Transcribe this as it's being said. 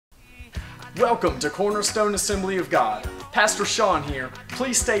Welcome to Cornerstone Assembly of God. Pastor Sean here.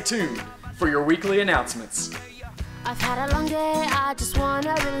 Please stay tuned for your weekly announcements. I've had a long day, I just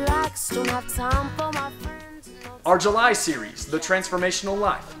wanna relax, don't have time for my friends. Our July series, The Transformational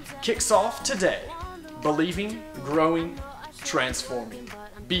Life, kicks off today. Believing, growing, transforming.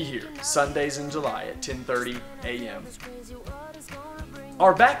 Be here Sundays in July at 10:30 a.m.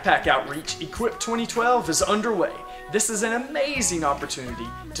 Our backpack outreach, Equip 2012, is underway. This is an amazing opportunity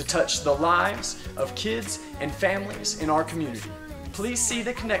to touch the lives of kids and families in our community. Please see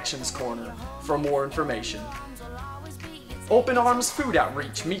the Connections corner for more information. Open Arms Food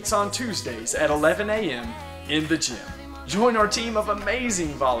Outreach meets on Tuesdays at 11 a.m. in the gym. Join our team of amazing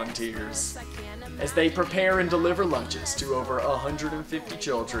volunteers as they prepare and deliver lunches to over 150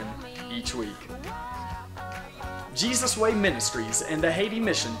 children each week. Jesus Way Ministries and the Haiti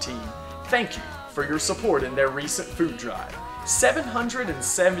Mission Team, thank you for your support in their recent food drive.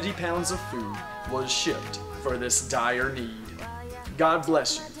 770 pounds of food was shipped for this dire need. God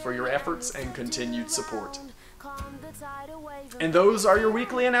bless you for your efforts and continued support. And those are your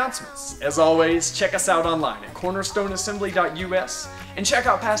weekly announcements. As always, check us out online at cornerstoneassembly.us and check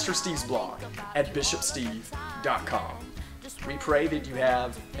out Pastor Steve's blog at bishopsteve.com. We pray that you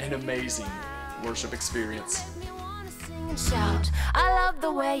have an amazing worship experience. Shout, I love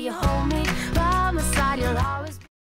the way you hold me by my side, you'll always